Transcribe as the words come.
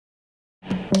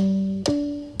I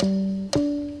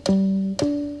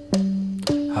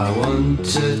want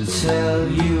to tell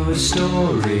you a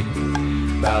story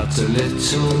about a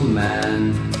little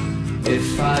man,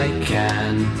 if I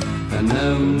can. A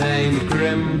gnome named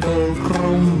Grimble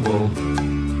Crumble,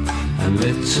 and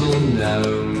little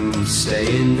gnomes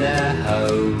stay in their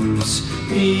homes,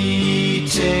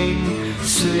 eating,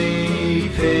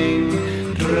 sleeping,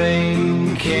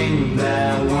 drinking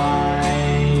their wine.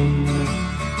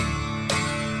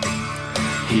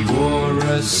 He wore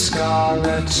a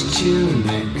scarlet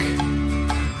tunic,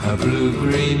 a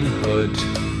blue-green hood,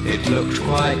 it looked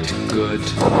quite good.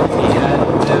 He had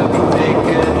a big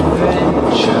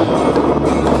adventure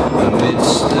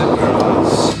amidst the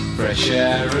grass, fresh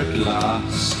air at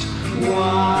last,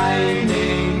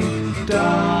 whining,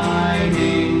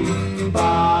 dining,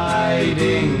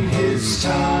 biding his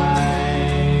time.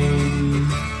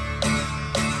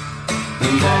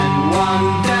 And then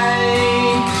one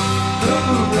day,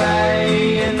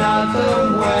 hooray, another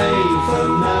way for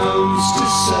gnomes to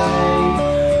say,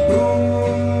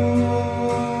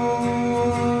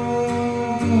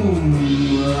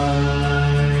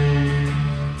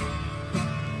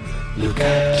 look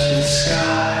at the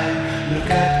sky, look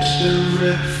at the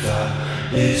river,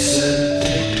 isn't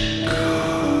it